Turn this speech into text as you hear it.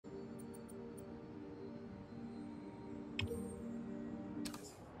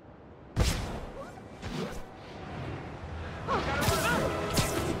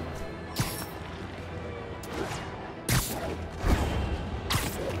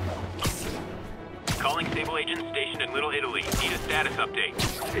calling Sable agents stationed in Little Italy. Need a status update.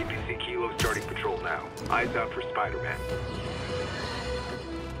 APC Kilo starting patrol now. Eyes out for Spider-Man.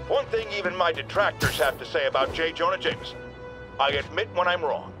 One thing even my detractors have to say about J. Jonah Jameson. I admit when I'm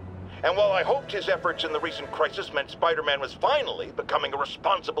wrong. And while I hoped his efforts in the recent crisis meant Spider-Man was finally becoming a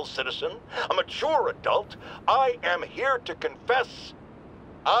responsible citizen, a mature adult, I am here to confess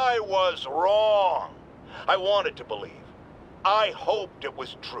I was wrong. I wanted to believe. I hoped it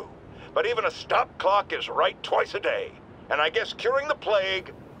was true. But even a stop clock is right twice a day. And I guess curing the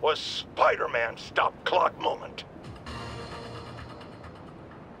plague was Spider-Man's stop clock moment.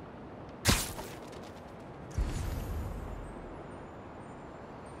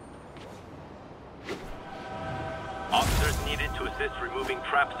 Officers needed to assist removing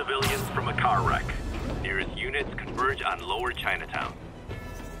trapped civilians from a car wreck. Nearest units converge on Lower Chinatown.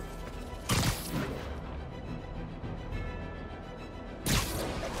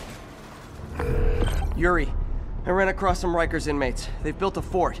 Yuri, I ran across some Rikers inmates. They've built a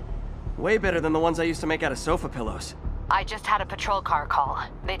fort. Way better than the ones I used to make out of sofa pillows. I just had a patrol car call.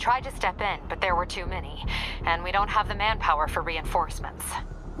 They tried to step in, but there were too many. And we don't have the manpower for reinforcements.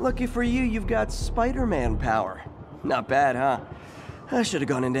 Lucky for you, you've got Spider-Man power. Not bad, huh? I should have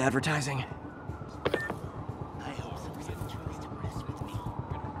gone into advertising.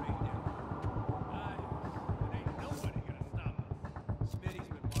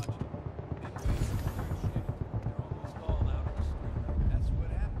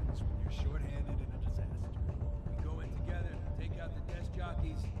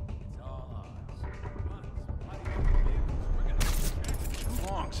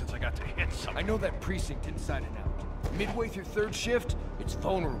 I know that precinct inside and out. Midway through third shift, it's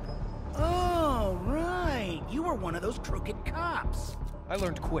vulnerable. Oh, right. You were one of those crooked cops. I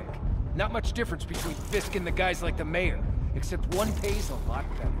learned quick. Not much difference between Fisk and the guys like the mayor, except one pays a lot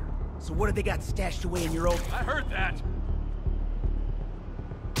better. So what have they got stashed away in your old... I heard that!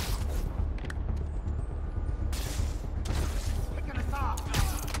 Picking us off!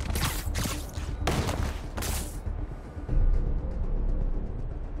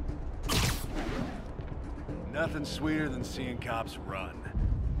 Nothing sweeter than seeing cops run.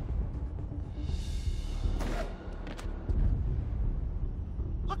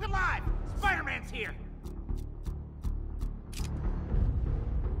 Look alive! Spider-Man's here!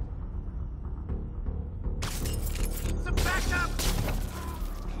 Some backup!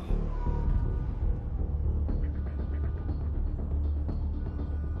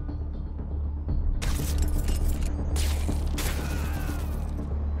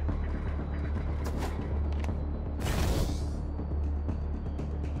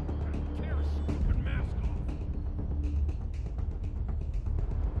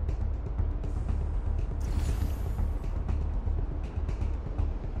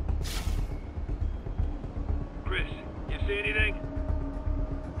 Anything?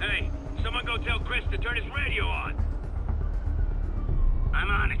 Hey, someone go tell Chris to turn his radio on.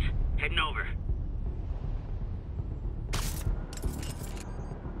 I'm on it. Heading over.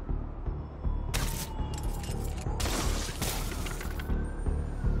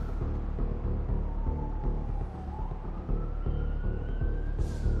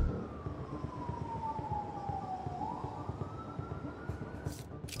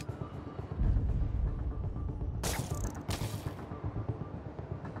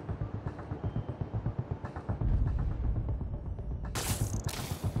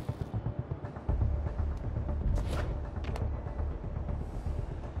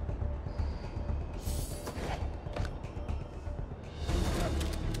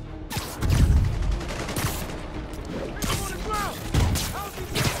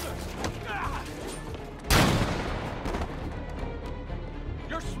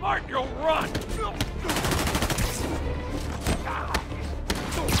 Smart, you'll run!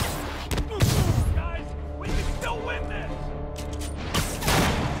 Guys, we can still win this!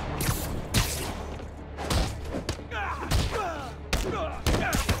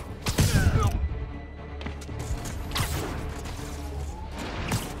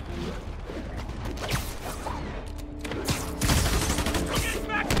 Get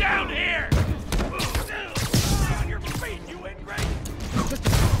back down here! On your feet, you ingrate!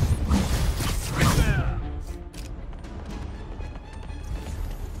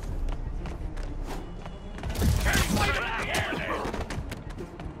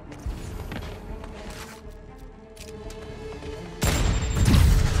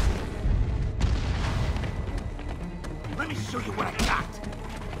 Let me show you what I got.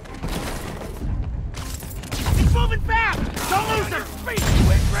 He's moving fast! Don't lose her! Feet,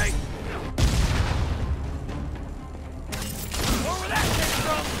 you ingrate! Where that came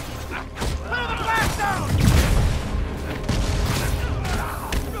from? Put the blast down!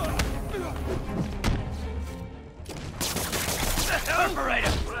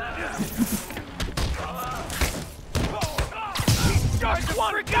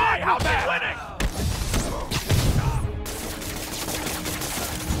 one guy! How's he winning?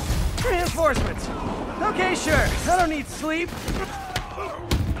 Reinforcements. Okay, sure. I don't need sleep.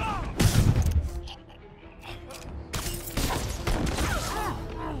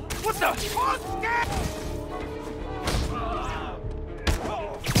 What the fuck?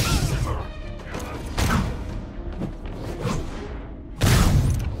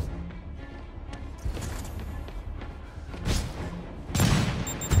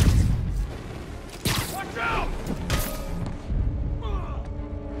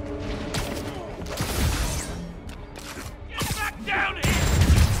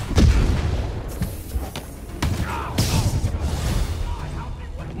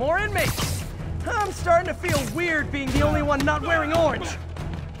 More inmates! I'm starting to feel weird being the only one not wearing orange.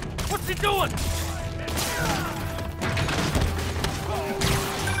 What's he doing?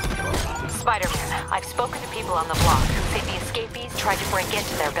 Spider-Man, I've spoken to people on the block who say the escapees tried to break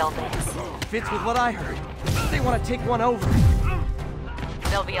into their buildings. Fits with what I heard. They want to take one over.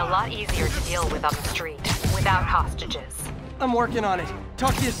 They'll be a lot easier to deal with on the street, without hostages. I'm working on it.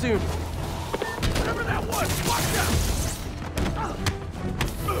 Talk to you soon. Whatever that was, watch out!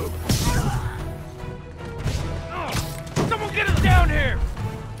 Someone get us down here!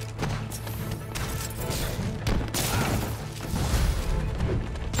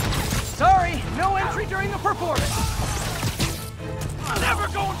 Sorry, no entry during the performance. Never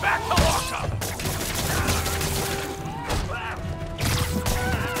going back to lockup!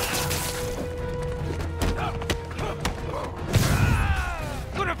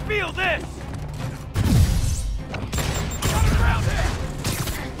 Gonna feel this! Around here!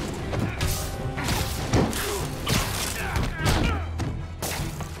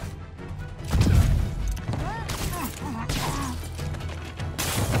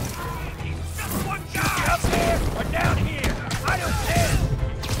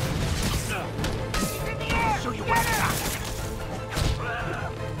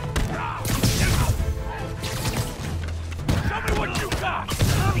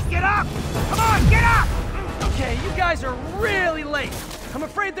 You guys are really late. I'm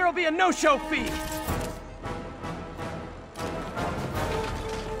afraid there'll be a no-show fee.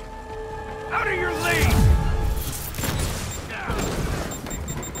 Out of your league!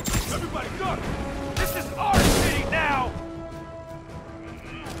 Everybody go! This is our city now!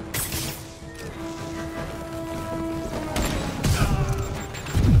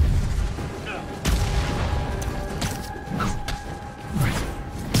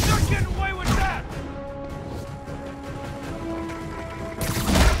 You're getting away with that!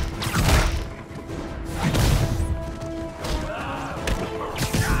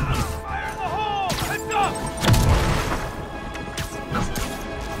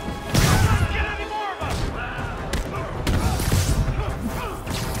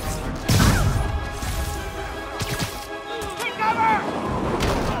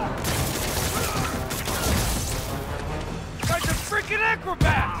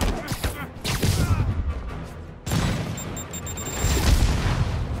 Acrobat!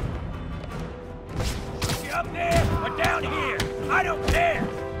 You up there or down here? I don't care!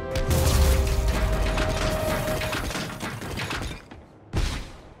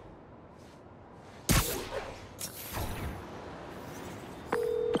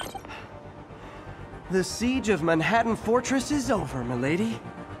 The siege of Manhattan Fortress is over, milady.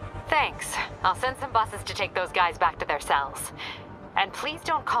 Thanks. I'll send some buses to take those guys back to their cells. And please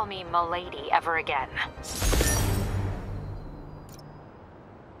don't call me Milady ever again.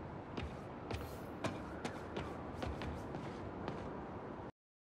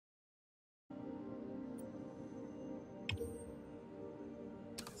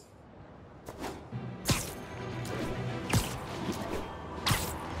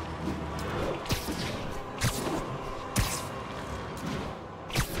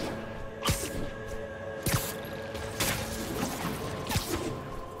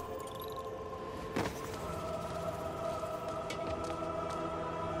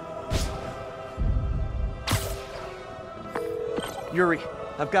 Yuri,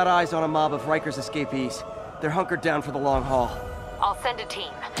 I've got eyes on a mob of Riker's escapees. They're hunkered down for the long haul. I'll send a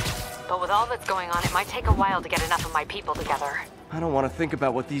team. But with all that's going on, it might take a while to get enough of my people together. I don't want to think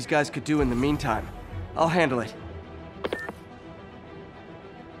about what these guys could do in the meantime. I'll handle it.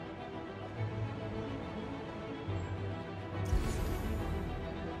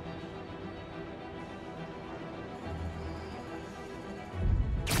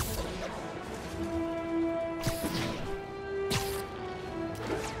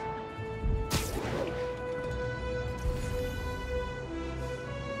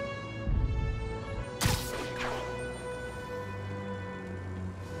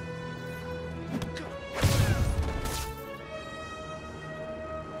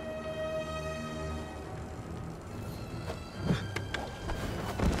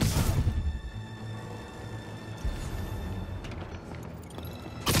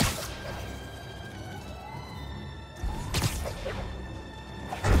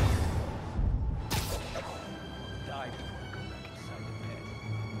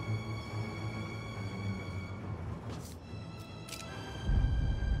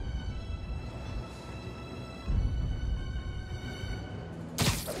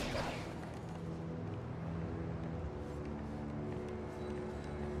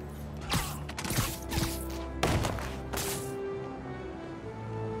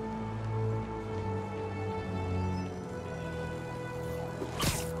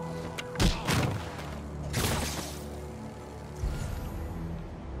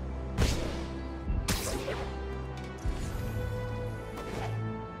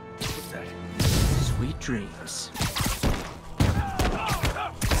 dreams.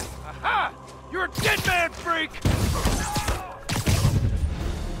 Aha! You're a dead man, freak!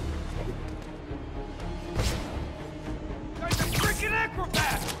 Guy's a freaking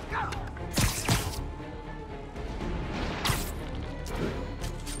acrobat!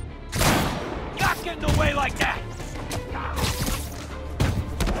 Not getting away like that!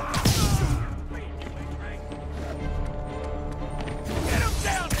 Get him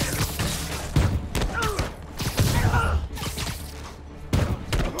down here!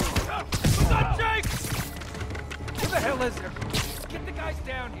 Not Jake! Who the hell is there? Get the guys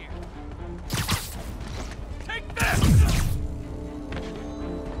down here. Take this!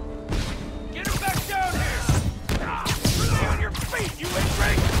 Get him back down here! Stay on your feet, you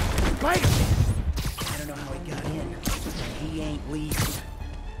ingrate! Right. I don't know how he got in, but he ain't leaving.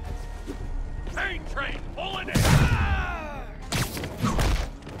 Pain train, pulling in!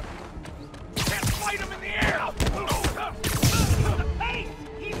 Can't fight him in the air! Hey,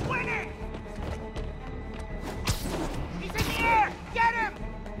 he's winning! He's in the air! Get him!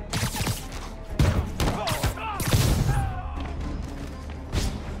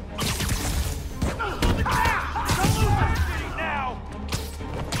 Now!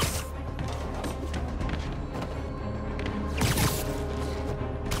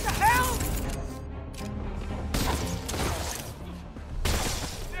 What the hell?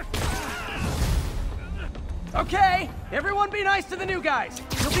 Okay, everyone be nice to the new guys.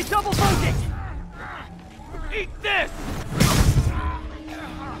 You'll be double bunking. Eat this!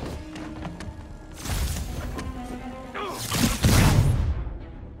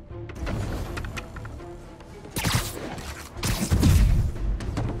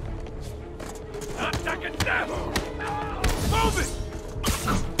 I'm taking that! Move it!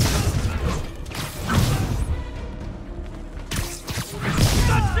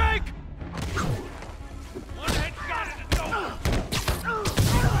 Not Jake! One headshot and it's over!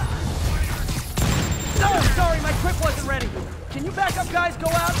 Oh, sorry, my grip wasn't ready. Can you back up, guys? Go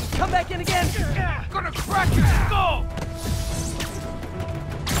out and come back in again? Gonna crack your skull!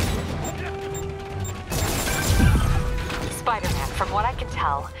 Spider-Man, from what I can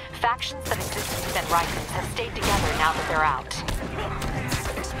tell, factions that existed within Rikers have stayed together now that they're out.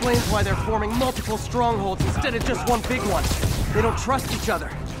 Explains why they're forming multiple strongholds instead of just one big one. They don't trust each other.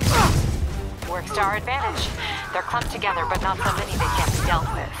 Works to our advantage. They're clumped together, but not so many they can't be dealt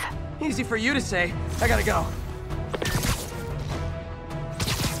with. Easy for you to say. I gotta go.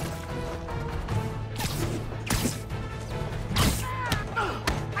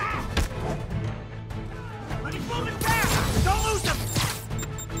 But he's moving fast! Don't lose him!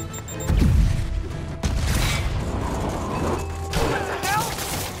 What the hell?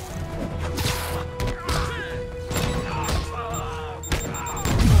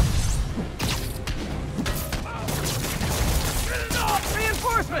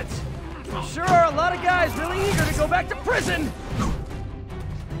 Reinforcements! Sure are a lot of guys really eager to go back to prison!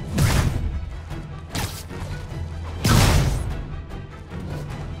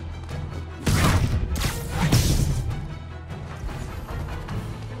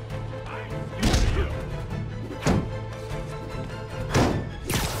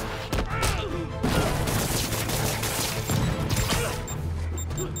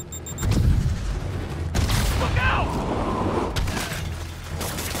 Look out!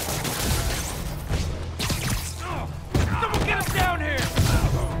 Someone get him down here!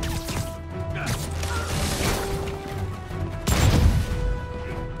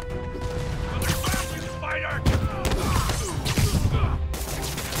 You spider!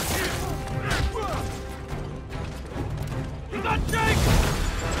 You got Jake!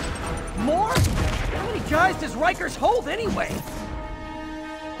 More? How many guys does Rikers hold anyway?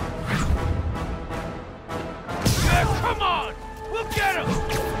 Yeah, come on! We'll get him!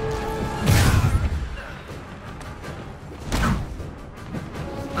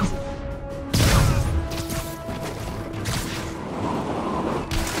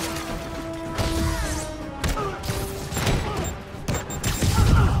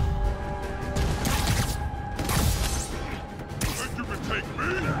 Think you can take me?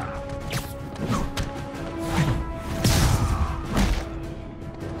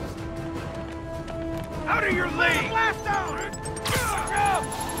 Out of your lane! Blast out!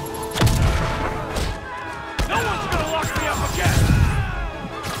 No one's gonna lock me up again!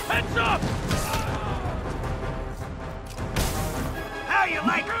 Heads up! How you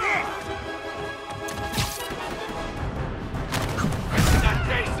like this? Not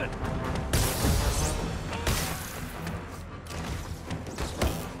Jason!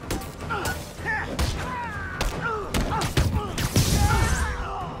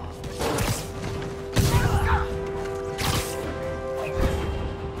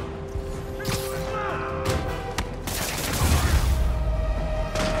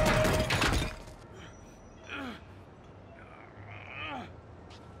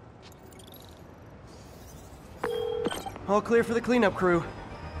 All clear for the cleanup crew.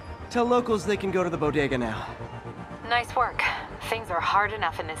 Tell locals they can go to the bodega now. Nice work. Things are hard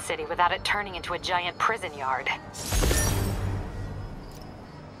enough in this city without it turning into a giant prison yard.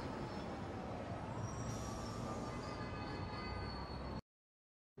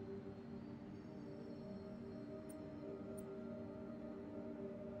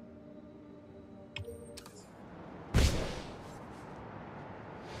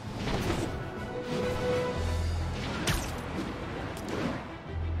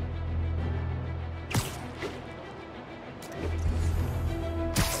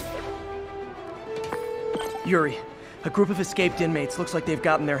 Yuri, a group of escaped inmates looks like they've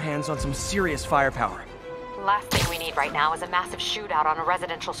gotten their hands on some serious firepower. Last thing we need right now is a massive shootout on a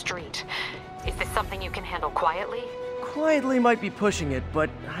residential street. Is this something you can handle quietly? Quietly might be pushing it, but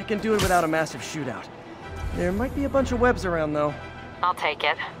I can do it without a massive shootout. There might be a bunch of webs around, though. I'll take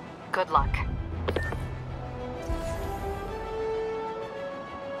it. Good luck.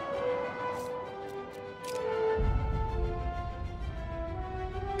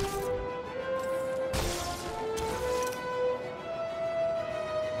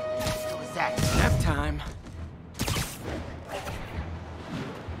 Nap time.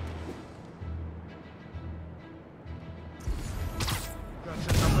 Got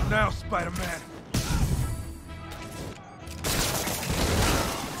your number now, Spider-Man.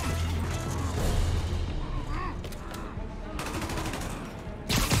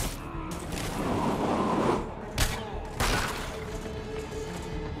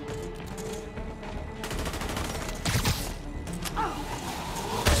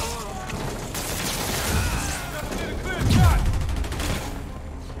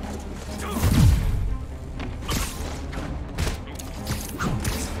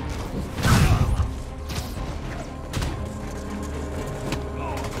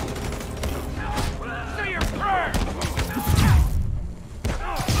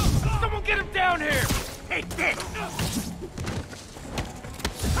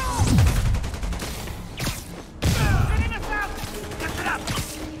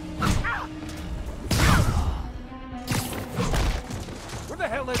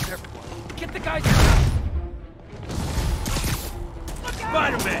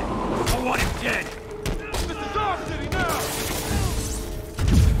 Spider-Man! I want him dead! This is our city now!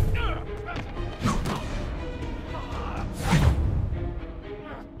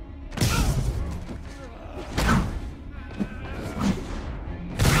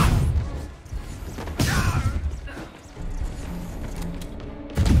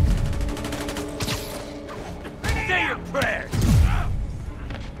 Say your prayers!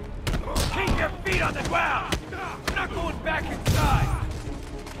 Keep your feet on the ground! I'm not going back inside!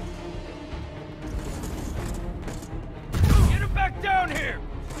 Get him back down here!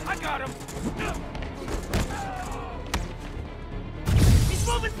 I got him! He's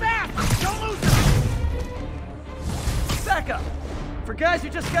moving fast! Don't lose him! Back up! For guys who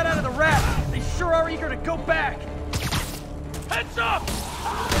just got out of the rat, they sure are eager to go back! Heads up!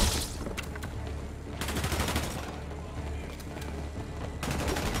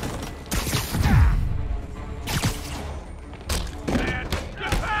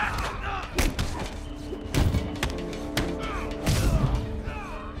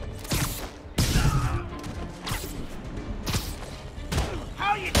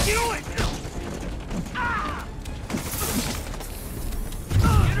 How you doing?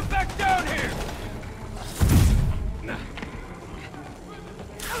 Get him back down here!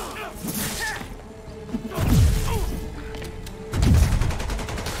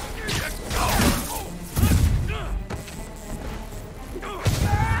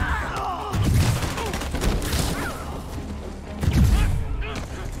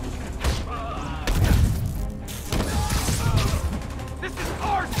 This is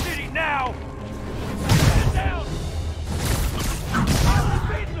our city now! Get down!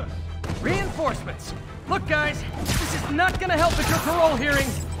 Reinforcements! Look, guys, this is not gonna help at your parole hearing!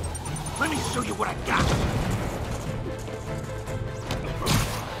 Let me show you what I got.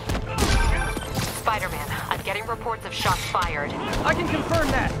 Spider-Man, I'm getting reports of shots fired. I can confirm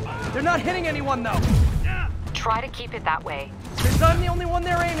that! They're not hitting anyone, though! Try to keep it that way. Since I'm the only one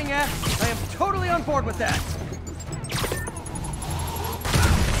they're aiming at, I am totally on board with that!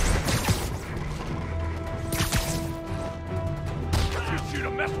 Teach you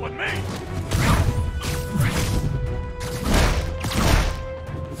to mess with me!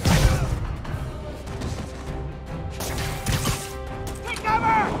 Take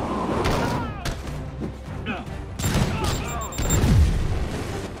cover!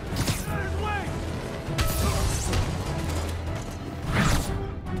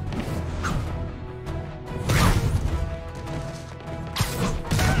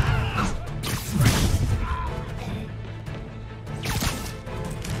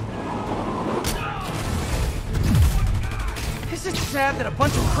 sad that a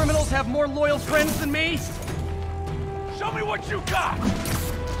bunch of criminals have more loyal friends than me? Show me what you got!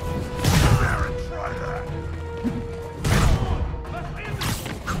 There and try that.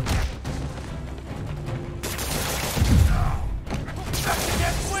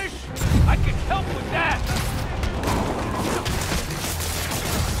 Death wish? I can help with that!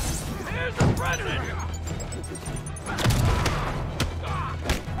 There's the president!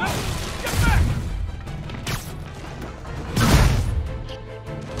 Get back!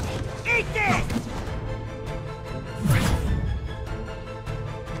 Eat this!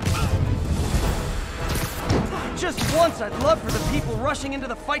 Just once, I'd love for the people rushing into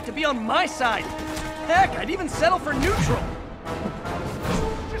the fight to be on my side. Heck, I'd even settle for neutral.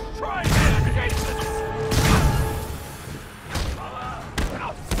 Just try it, Jason!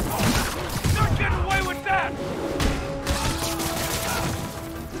 Not getting away with that!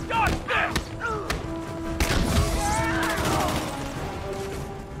 Stop this!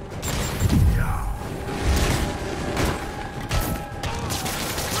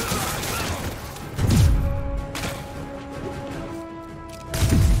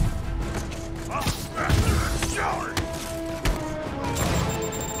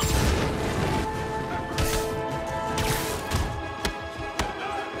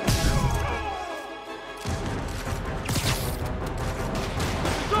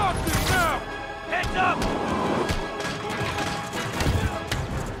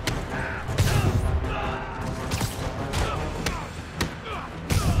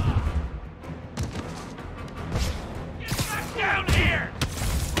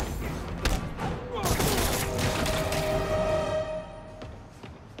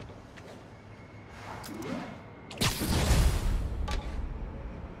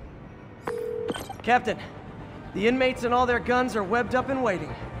 Captain, the inmates and all their guns are webbed up and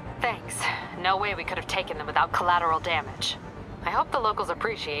waiting. Thanks. No way we could have taken them without collateral damage. I hope the locals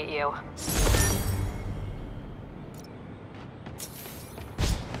appreciate you.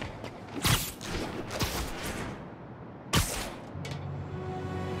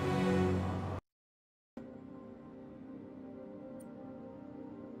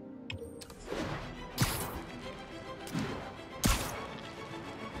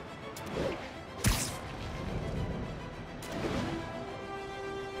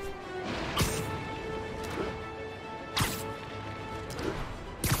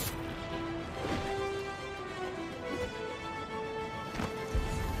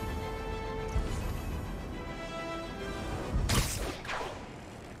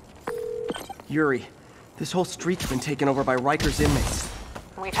 Yuri, this whole street's been taken over by Riker's inmates.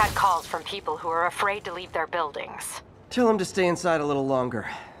 We've had calls from people who are afraid to leave their buildings. Tell them to stay inside a little longer.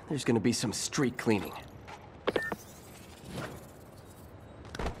 There's gonna be some street cleaning.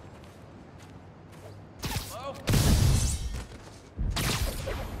 Hello?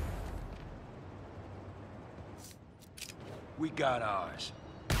 We got ours.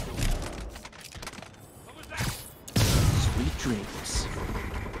 What was that? Sweet dreams.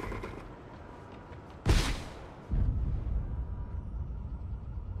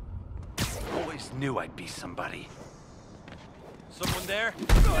 Always knew I'd be somebody. Someone there?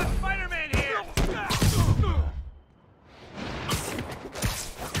 Spider-Man here!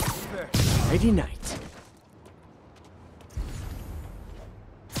 Friday night.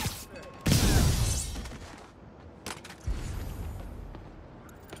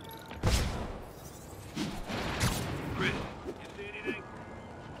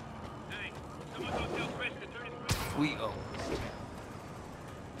 We own.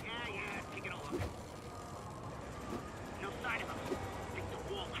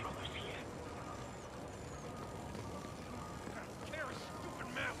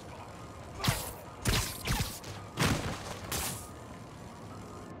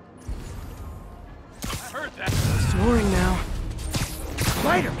 Snoring now.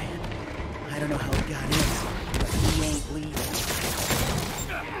 Spider-Man? I don't know how he got in, but he ain't leaving.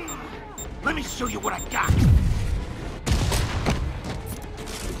 Let me show you what I got!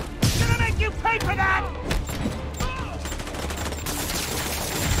 Gonna make you pay for that!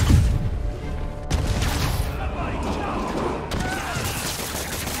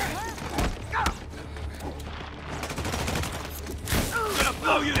 I'm gonna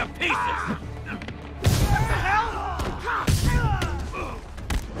blow you to pieces!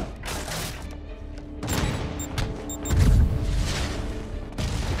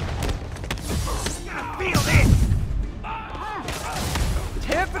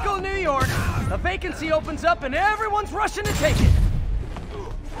 Typical New York. A vacancy opens up and everyone's rushing to take it.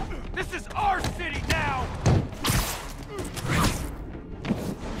 This is our city now!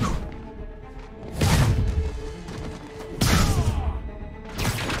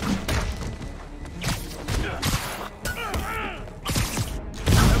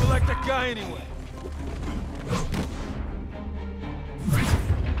 die anyway.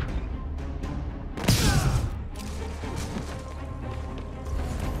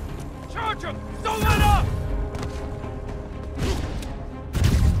 Charge him! Don't let up!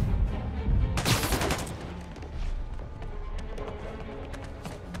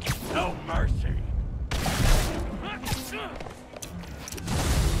 No mercy!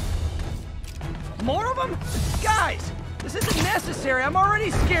 More of them? Guys, this isn't necessary. I'm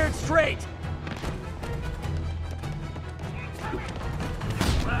already scared straight.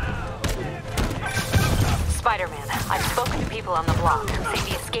 Spider-Man, I've spoken to people on the block who say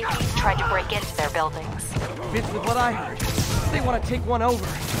the escapees tried to break into their buildings. Fits with what I heard. They want to take one over.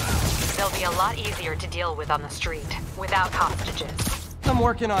 They'll be a lot easier to deal with on the street, without hostages. I'm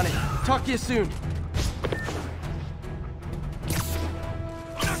working on it. Talk to you soon.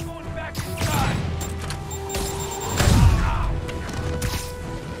 I'm not going back inside!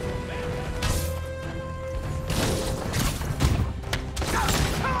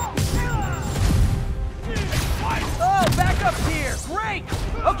 Oh, backup's here! Great!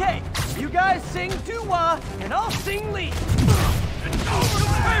 Okay, you guys sing doo-wah, and I'll sing lead. It's over!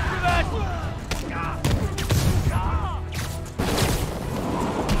 Pay for that!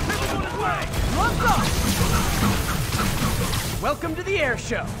 Everyone away! Gloves off! Welcome to the air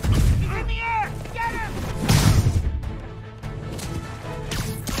show. He's in the air! Get him!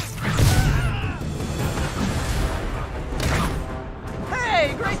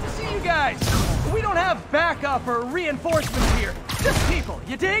 Hey, great to see you guys. We don't have backup or reinforcements here. Just people,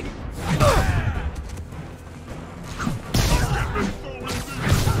 you dig?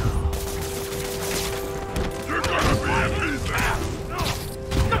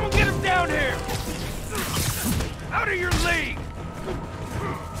 Someone get him down here! Out of your league!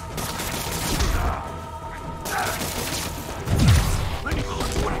 Let me look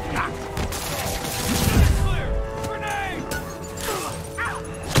what I got! Clear! Grenade!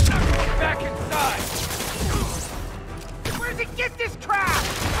 Now going back inside! Where'd he get this crap?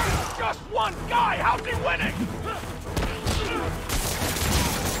 Just one guy! How's he winning?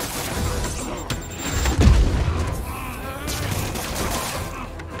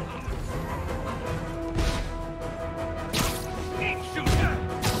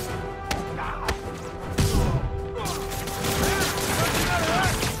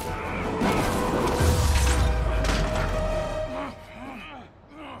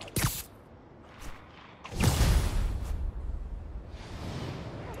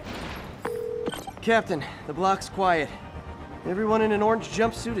 Captain, the block's quiet. Everyone in an orange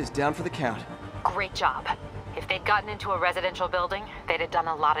jumpsuit is down for the count. Great job. If they'd gotten into a residential building, they'd have done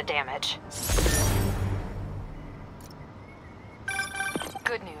a lot of damage.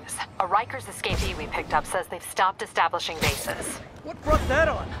 Good news. A Rikers escapee we picked up says they've stopped establishing bases. What brought that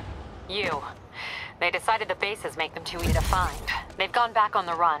on? You. They decided the bases make them too easy to find. They've gone back on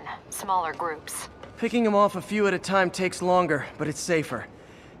the run. Smaller groups. Picking them off a few at a time takes longer, but it's safer.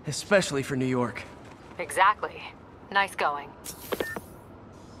 Especially for New York. Exactly. Nice going.